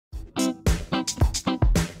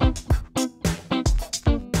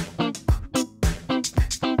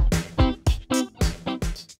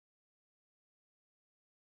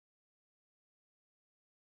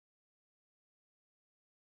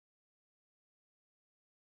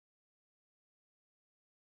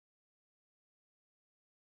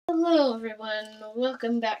Hello everyone,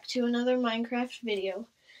 welcome back to another Minecraft video.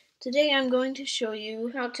 Today I'm going to show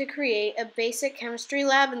you how to create a basic chemistry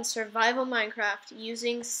lab in survival Minecraft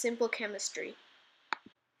using simple chemistry.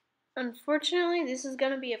 Unfortunately, this is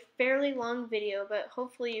going to be a fairly long video, but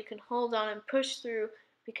hopefully you can hold on and push through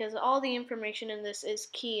because all the information in this is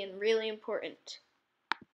key and really important.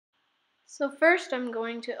 So first I'm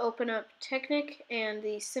going to open up Technic and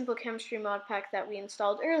the simple chemistry mod pack that we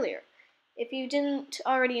installed earlier. If you didn't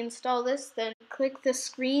already install this, then click the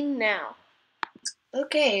screen now.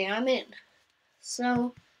 Okay, I'm in.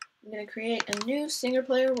 So, I'm going to create a new single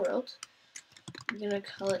player world. I'm going to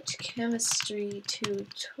call it Chemistry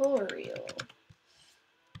Tutorial.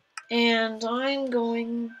 And I'm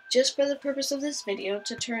going, just for the purpose of this video,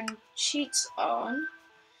 to turn cheats on.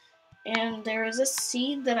 And there is a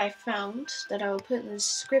seed that I found that I will put in the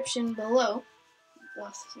description below.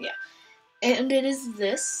 Well, yeah. And it is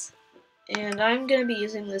this. And I'm going to be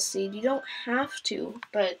using this seed. You don't have to,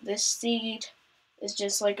 but this seed is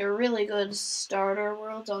just like a really good starter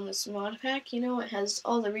world on this mod pack. You know, it has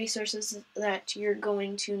all the resources that you're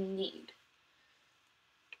going to need.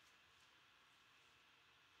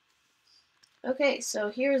 Okay, so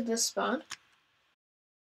here's the spawn.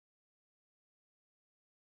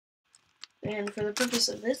 And for the purpose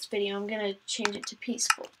of this video, I'm going to change it to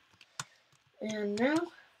peaceful. And now,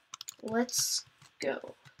 let's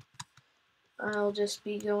go. I'll just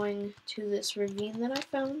be going to this ravine that I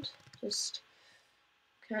found. Just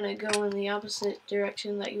kind of go in the opposite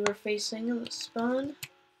direction that you were facing in the spawn.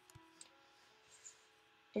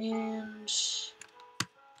 And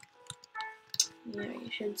yeah,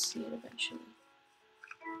 you should see it eventually.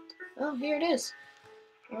 Oh, here it is.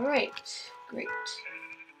 Alright, great.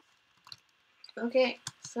 Okay,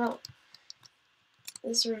 so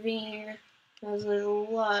this ravine has a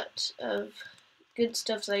lot of good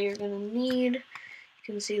stuff that you're gonna need. You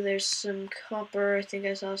can see there's some copper. I think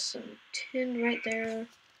I saw some tin right there.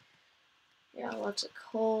 Yeah, lots of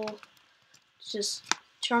coal. It's just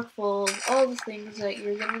chock full of all the things that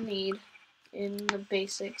you're gonna need in the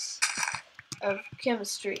basics of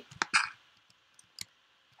chemistry.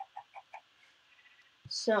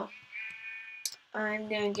 So, I'm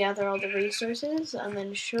going to gather all the resources and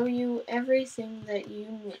then show you everything that you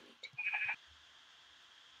need.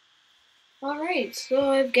 Alright, so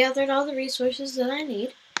I've gathered all the resources that I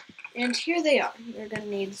need, and here they are. You're going to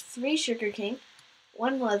need 3 sugarcane,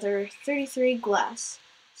 1 leather, 33 glass,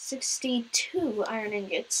 62 iron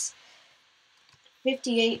ingots,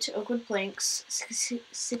 58 oakwood planks,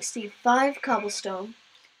 65 cobblestone,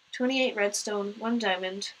 28 redstone, 1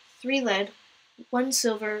 diamond, 3 lead, 1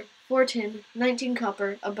 silver, 4 tin, 19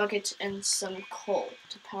 copper, a bucket, and some coal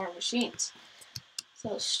to power machines.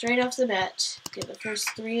 So straight off the bat, get the first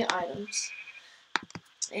 3 items,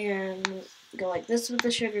 and go like this with the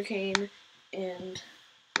sugarcane, and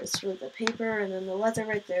this with the paper, and then the leather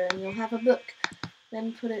right there, and you'll have a book.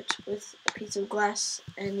 Then put it with a piece of glass,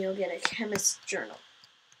 and you'll get a chemist's journal.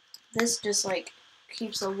 This just like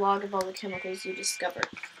keeps a log of all the chemicals you discover.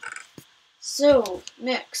 So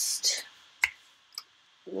next,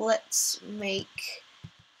 let's make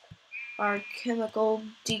our chemical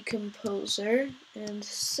decomposer and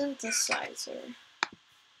synthesizer.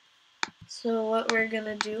 So what we're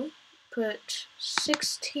gonna do, put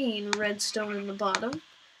 16 redstone in the bottom,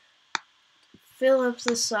 fill up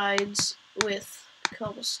the sides with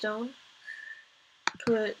cobblestone,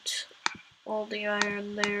 put all the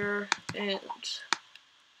iron there and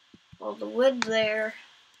all the wood there,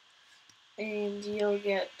 and you'll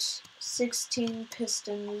get 16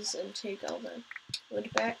 pistons and take all the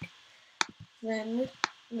wood back. Then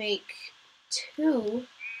make 2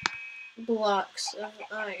 blocks of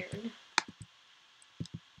iron.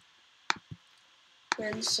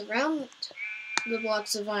 Then surround the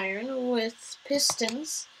blocks of iron with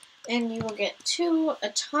pistons, and you will get 2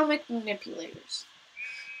 atomic manipulators.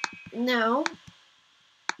 Now,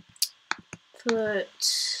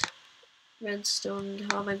 put redstone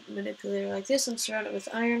atomic manipulator like this and surround it with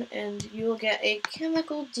iron, and you will get a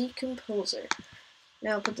chemical decomposer.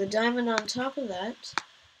 Now put the diamond on top of that,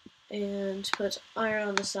 and put iron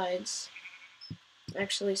on the sides.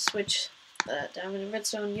 Actually switch diamond and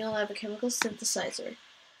redstone, you'll have a chemical synthesizer.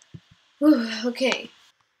 Whew, okay.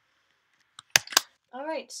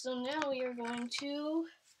 Alright, so now we are going to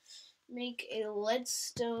make a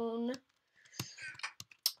leadstone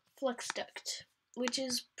flux duct, which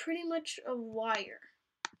is pretty much a wire.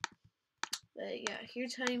 But yeah,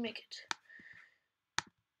 here's how you make it.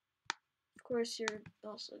 Of course, you're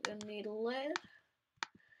also gonna need lead.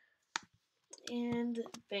 And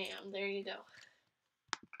bam, there you go.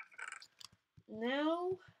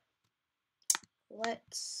 Now,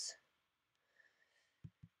 let's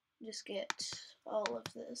just get all of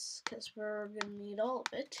this, because we're going to need all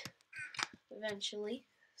of it eventually.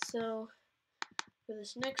 So for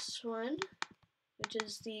this next one, which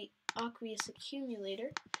is the aqueous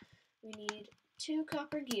accumulator, we need 2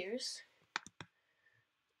 copper gears,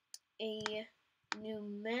 a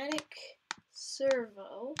pneumatic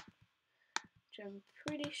servo, which I'm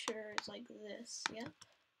pretty sure is like this, yep,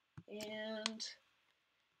 and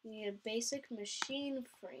we need a basic machine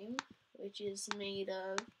frame, which is made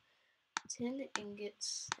of tin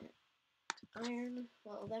ingots and iron.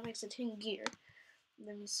 Well, that makes a tin gear. And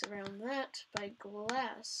then we surround that by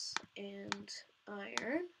glass and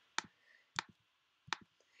iron.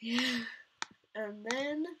 Yeah. And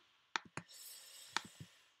then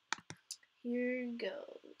here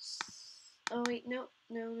goes. Oh wait, no.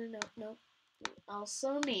 We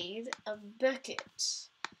also need a bucket.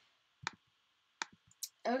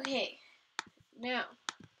 Okay, now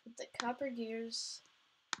put the copper gears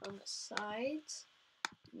on the sides,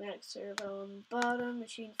 pneumatic servo on the bottom,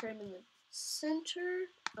 machine frame in the center,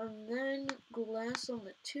 and then glass on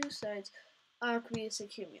the 2 sides, aqueous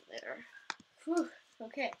accumulator. Whew,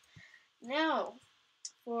 okay, now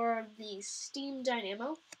for the steam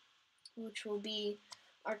dynamo, which will be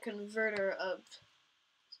our converter of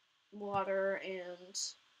water and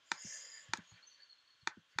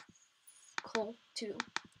coal to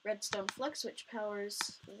redstone flux, which powers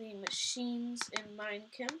the machines in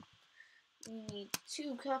Minechem. We need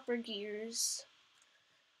 2 copper gears.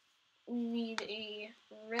 We need a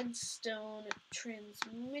redstone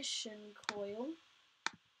transmission coil.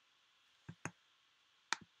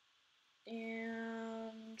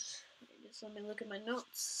 And just let me look at my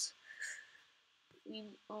notes. We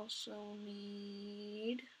also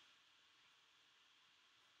need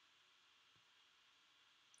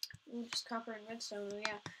just copper and redstone. Oh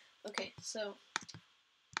yeah. Okay, so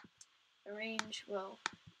arrange. Well,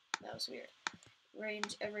 that was weird.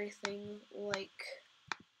 Arrange everything like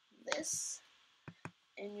this,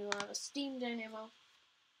 and you'll have a steam dynamo.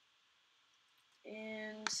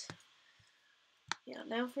 And yeah,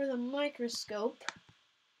 now for the microscope,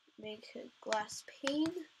 make a glass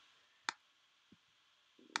pane.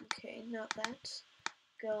 Okay, not that.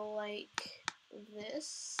 Go like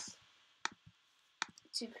this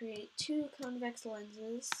to create 2 convex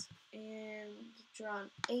lenses, and draw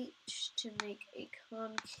an H to make a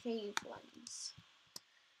concave lens.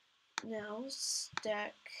 Now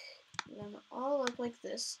stack them all up like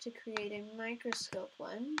this to create a microscope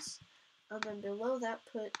lens, and then below that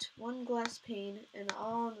put 1 glass pane, and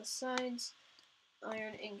all on the sides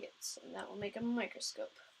iron ingots, and that will make a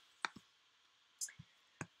microscope.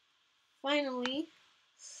 Finally,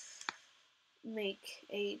 make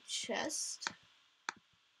a chest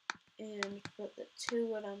and put the 2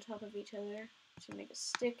 wood on top of each other to make a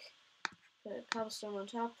stick, put a cobblestone on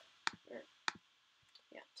top,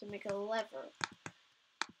 to make a lever.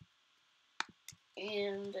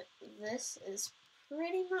 And this is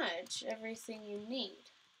pretty much everything you need.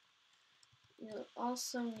 You'll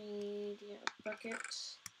also need a bucket,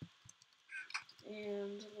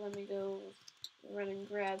 and let me go run and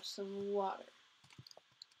grab some water.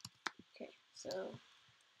 Okay, so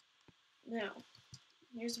now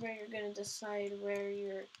here's where you're going to decide where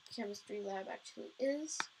your chemistry lab actually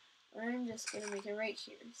is. I'm just going to make it right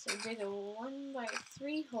here. So dig a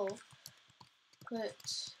 1x3 hole,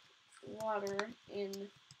 put water in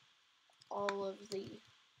all of the,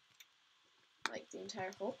 the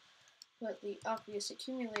entire hole, put the aqueous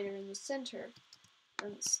accumulator in the center,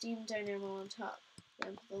 and the steam dynamo on top.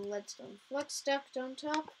 Then put the leadstone flux stacked on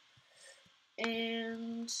top,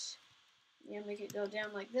 and make it go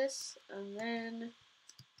down like this, and then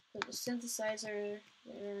put the synthesizer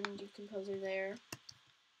there and decomposer there.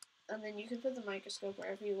 And then you can put the microscope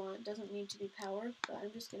wherever you want. It doesn't need to be powered, but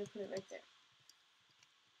I'm just going to put it right there.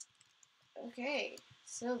 Okay,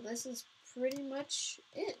 so this is pretty much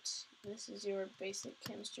it. This is your basic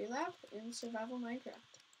chemistry lab in Survival Minecraft.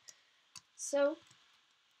 So,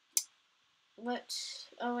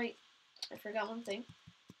 oh wait, I forgot one thing.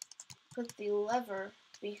 Put the lever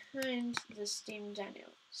behind the steam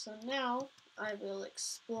dynamo. So now I will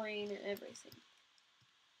explain everything.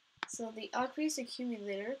 So the aqueous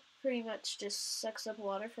accumulator pretty much just sucks up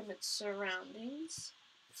water from its surroundings.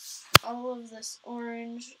 All of this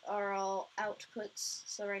orange are all outputs,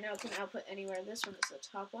 so right now it can output anywhere. This one is the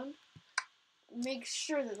top one. Make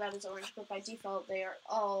sure that that is orange, but by default they are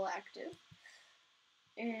all active.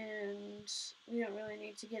 And we don't really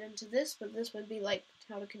need to get into this, but this would be like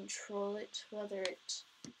how to control it, whether it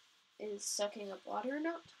is sucking up water or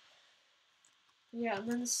not. Yeah, and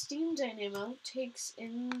then the steam dynamo takes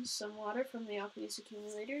in some water from the aqueous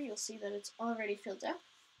accumulator. You'll see that it's already filled up.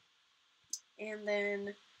 And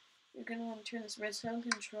then you're going to want to turn this redstone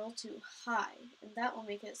control to high, and that will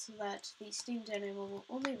make it so that the steam dynamo will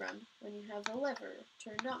only run when you have the lever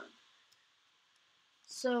turned on.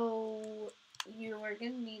 So you are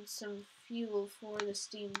going to need some fuel for the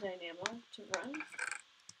steam dynamo to run.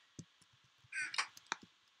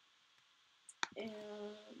 And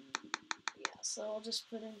yeah, so I'll just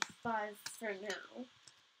put in 5 for now.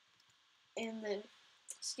 And the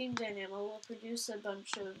steam dynamo will produce a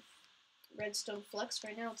bunch of redstone flux.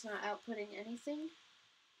 Right now it's not outputting anything,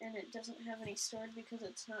 and it doesn't have any stored because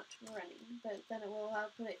it's not running, but then it will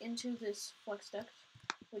output it into this flux duct,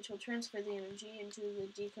 which will transfer the energy into the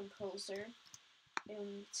decomposer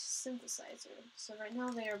and synthesizer. So right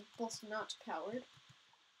now they are both not powered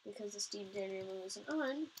because the steam dynamo isn't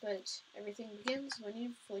on, but everything begins when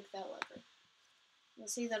you flick that lever. You'll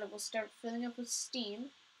see that it will start filling up with steam,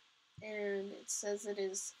 and it says it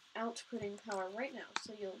is outputting power right now,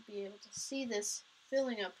 so you'll be able to see this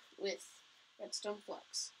filling up with redstone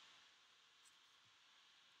flux.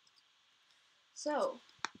 So,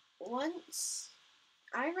 once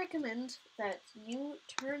I recommend that you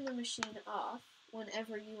turn the machine off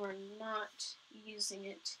whenever you are not using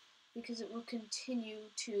it, because it will continue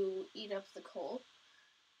to eat up the coal.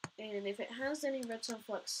 And if it has any redstone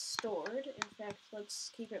flux stored, in fact,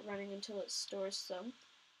 let's keep it running until it stores some,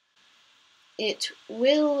 it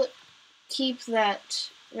will keep that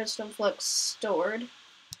redstone flux stored,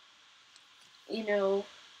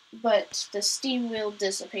 but the steam will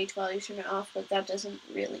dissipate while you turn it off, but that doesn't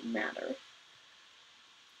really matter.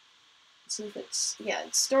 Let's see if it's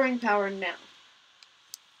storing power now.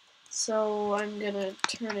 So I'm gonna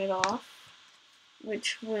turn it off,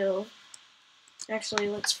 which will, actually,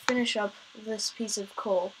 let's finish up this piece of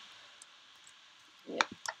coal. Yep,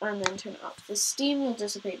 and then turn it off. The steam will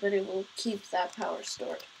dissipate, but it will keep that power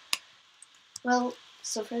stored. Well,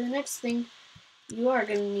 so for the next thing, you are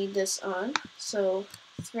going to need this on, so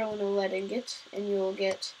throw in a lead ingot, and you will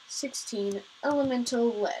get 16 elemental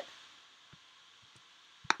lead.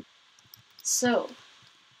 So,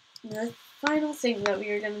 the final thing that we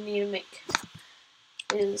are going to need to make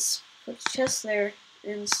is put a chest there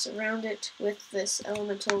and surround it with this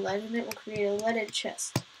elemental lead, and it will create a leaded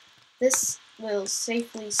chest. This will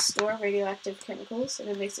safely store radioactive chemicals, and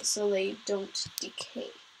it makes it so they don't decay.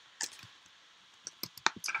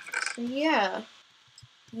 So yeah,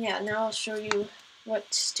 now I'll show you what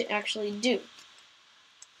to actually do.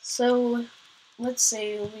 So, let's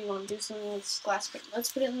say we want to do something with this glass pane.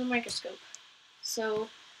 Let's put it in the microscope. So,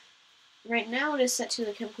 right now it is set to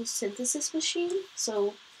the chemical synthesis machine,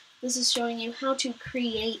 so this is showing you how to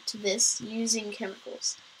create this using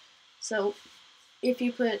chemicals. So, if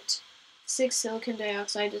you put 6 silicon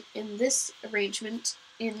dioxide in this arrangement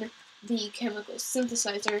in the chemical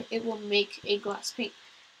synthesizer, it will make a glass pane.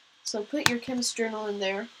 So put your chemist journal in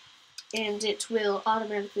there, and it will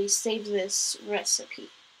automatically save this recipe.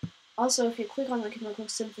 Also, if you click on the chemical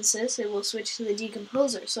synthesis, it will switch to the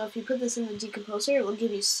decomposer. So if you put this in the decomposer, it will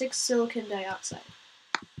give you 6 silicon dioxide.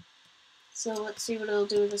 So let's see what it'll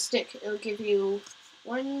do with a stick. It'll give you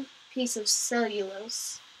 1 piece of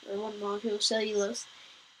cellulose, or 1 molecule of cellulose,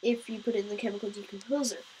 if you put it in the chemical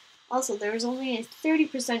decomposer. Also, there is only a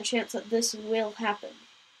 30% chance that this will happen.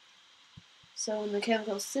 So in the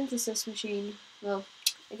chemical synthesis machine, well,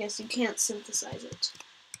 I guess you can't synthesize it.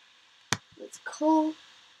 With coal,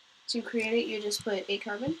 to create it, you just put 8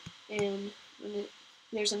 carbon, and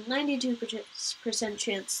there's a 92%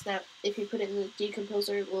 chance that if you put it in the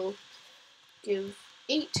decomposer, it will give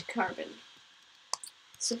 8 carbon.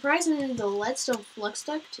 Surprisingly, the leadstone flux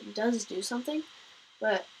duct does do something,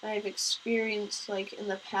 but I've experienced, in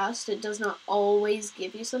the past, it does not always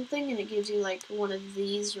give you something, and it gives you, one of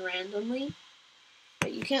these randomly.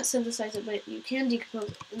 But you can't synthesize it, but you can decompose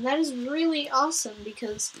it. And that is really awesome,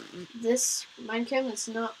 because this Minecraft is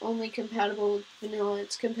not only compatible with vanilla,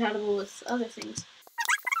 it's compatible with other things.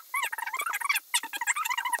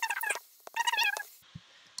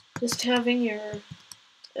 Just having your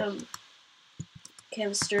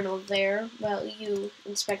chemist journal there while you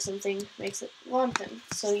inspect something makes it a lot of fun.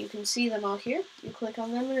 So you can see them all here. You click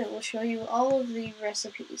on them and it will show you all of the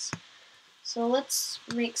recipes. So let's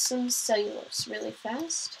make some cellulose really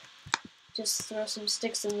fast. Just throw some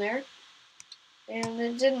sticks in there. And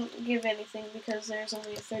it didn't give anything because there's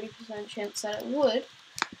only a 30% chance that it would.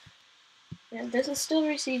 And this is still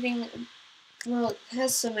receiving, well, it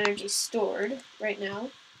has some energy stored right now,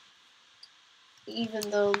 even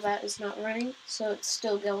though that is not running, so it's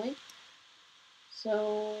still going.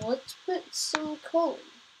 So let's put some coal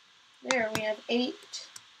in. There, we have 8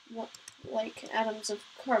 like atoms of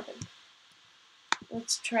carbon.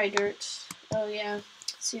 Let's try dirt. Oh yeah,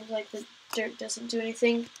 seems like the dirt doesn't do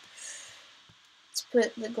anything. Let's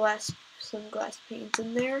put some glass panes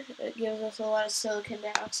in there. It gives us a lot of silicon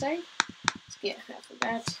dioxide. Let's get half of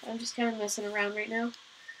that. I'm just kind of messing around right now.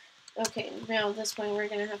 Okay, now at this point we're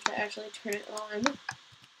going to have to actually turn it on.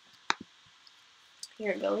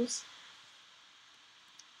 Here it goes.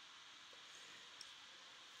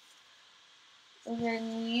 And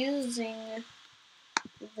then using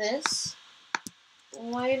this,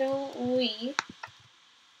 why don't we...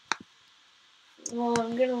 Well,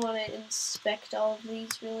 I'm going to want to inspect all of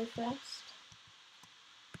these really fast.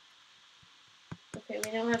 Okay,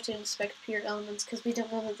 we don't have to inspect pure elements because we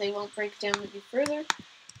don't know that they won't break down any further.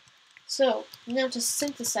 So, now to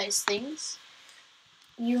synthesize things,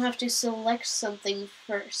 you have to select something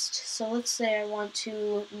first. So let's say I want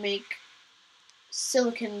to make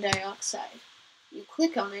silicon dioxide. You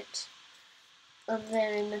click on it, and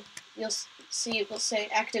then you'll see it will say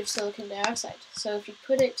active silicon dioxide. So if you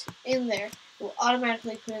put it in there, it will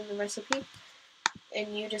automatically put in the recipe,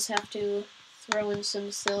 and you just have to throw in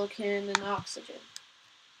some silicon and oxygen.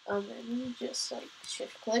 And then just like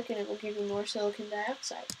shift click and it will give you more silicon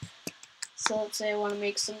dioxide. So let's say I want to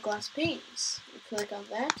make some glass panes. You click on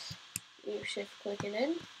that, you shift click it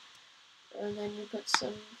in, and then you put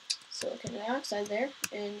some silicon dioxide there,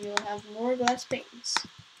 and you'll have more glass panes.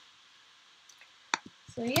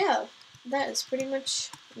 So yeah, that is pretty much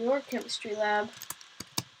your chemistry lab.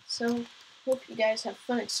 So hope you guys have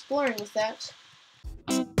fun exploring with that.